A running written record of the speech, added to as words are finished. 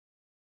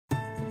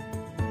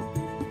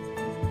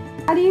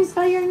How do you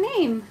spell your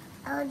name?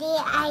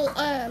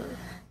 O-D-I-N.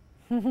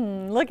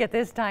 Look at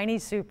this tiny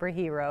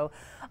superhero.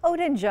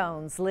 Odie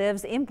Jones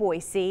lives in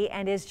Boise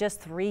and is just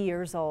 3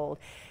 years old.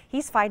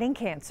 He's fighting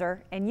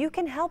cancer, and you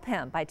can help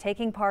him by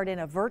taking part in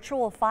a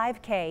virtual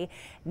 5K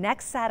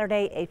next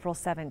Saturday, April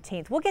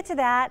 17th. We'll get to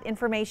that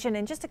information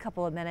in just a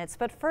couple of minutes,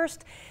 but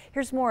first,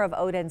 here's more of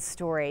Odin's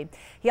story.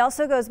 He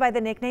also goes by the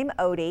nickname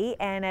Odie,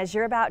 and as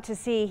you're about to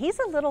see, he's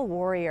a little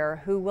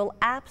warrior who will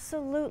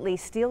absolutely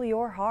steal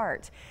your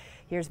heart.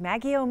 Here's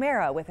Maggie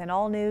O'Mara with an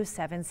all-new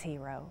 7's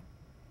hero.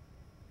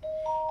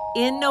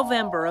 In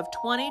November of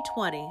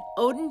 2020,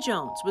 Odie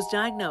Jones was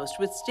diagnosed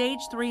with stage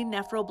 3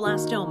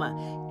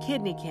 nephroblastoma,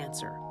 kidney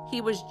cancer. He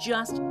was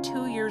just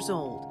 2 years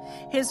old.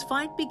 His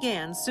fight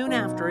began soon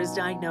after his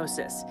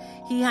diagnosis.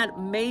 He had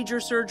major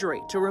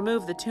surgery to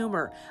remove the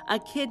tumor, a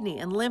kidney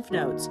and lymph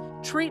nodes.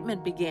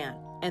 Treatment began,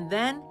 and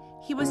then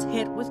he was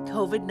hit with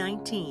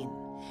COVID-19.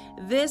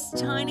 This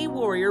tiny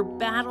warrior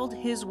battled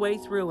his way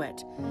through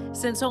it.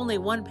 Since only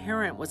one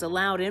parent was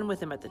allowed in with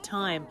him at the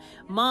time,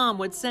 Mom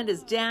would send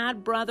his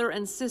dad, brother,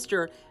 and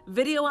sister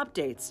video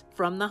updates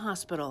from the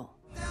hospital.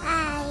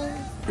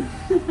 Hi.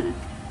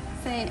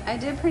 Say, I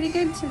did pretty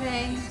good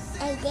today.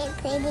 I did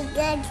pretty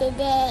good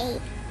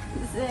today.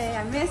 Say,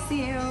 I miss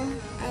you.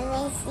 I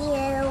miss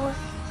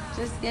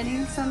you. Just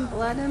getting some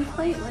blood and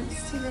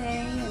platelets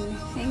today and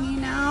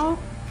hanging out.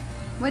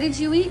 What did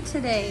you eat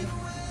today?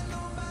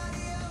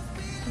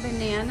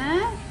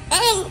 Banana?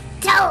 And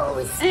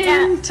toast.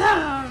 And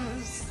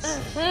toast.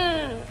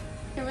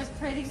 It was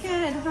pretty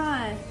good,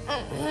 huh?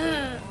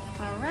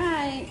 All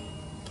right.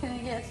 Can I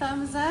get a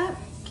thumbs up?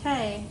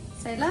 Okay.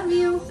 Say love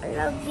you. I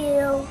love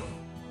you.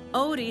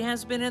 Odie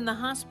has been in the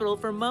hospital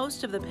for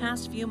most of the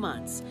past few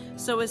months,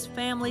 so his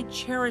family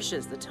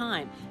cherishes the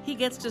time he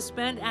gets to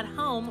spend at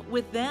home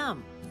with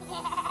them.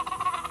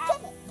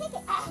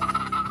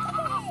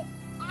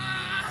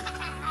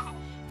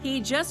 He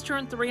just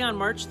turned 3 on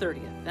March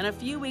 30th, and a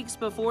few weeks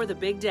before the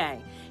big day,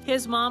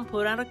 his mom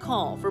put out a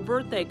call for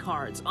birthday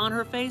cards on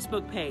her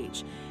Facebook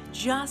page.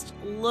 Just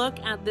look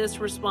at this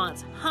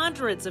response.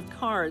 Hundreds of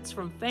cards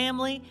from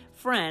family,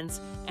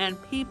 friends,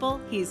 and people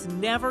he's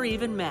never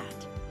even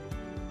met.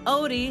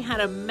 Odie had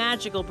a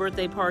magical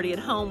birthday party at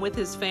home with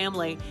his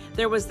family.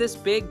 There was this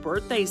big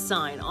birthday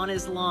sign on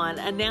his lawn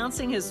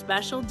announcing his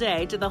special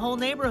day to the whole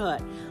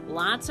neighborhood.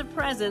 Lots of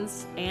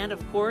presents and,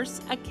 of course,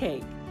 a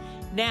cake.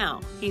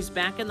 Now, he's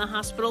back in the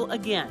hospital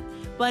again,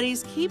 but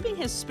he's keeping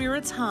his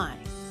spirits high.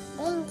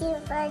 Thank you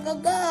for the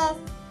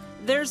gift.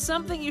 There's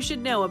something you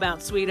should know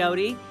about Sweet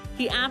Odie.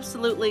 He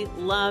absolutely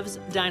loves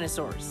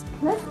dinosaurs.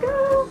 Let's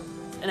go.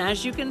 And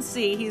as you can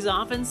see, he's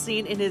often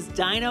seen in his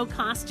dino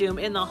costume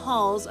in the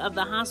halls of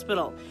the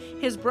hospital.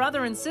 His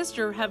brother and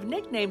sister have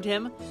nicknamed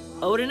him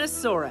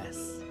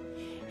Odinosaurus.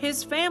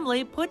 His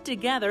family put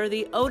together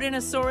the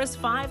Odinosaurus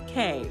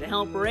 5K to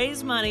help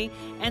raise money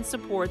and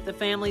support the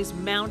family's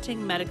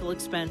mounting medical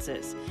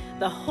expenses.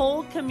 The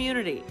whole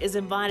community is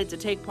invited to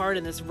take part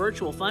in this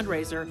virtual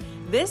fundraiser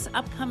this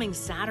upcoming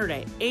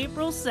Saturday,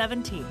 April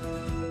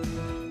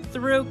 17th.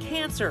 Through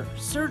cancer,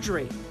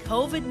 surgery,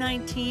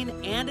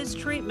 COVID-19, and his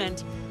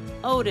treatment,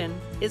 Odin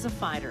is a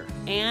fighter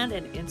and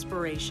an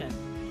inspiration.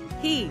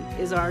 He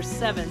is our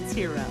 7's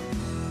hero.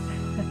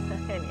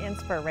 An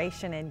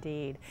inspiration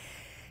indeed.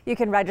 You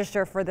can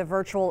register for the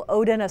virtual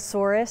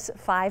Odinosaurus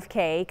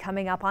 5K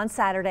coming up on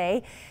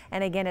Saturday.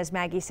 And again, as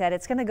Maggie said,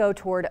 it's going to go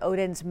toward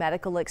Odin's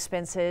medical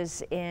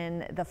expenses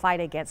in the fight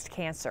against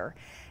cancer.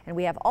 And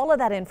we have all of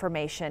that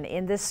information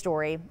in this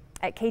story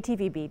at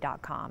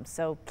ktvb.com.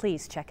 So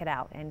please check it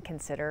out and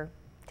consider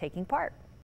taking part.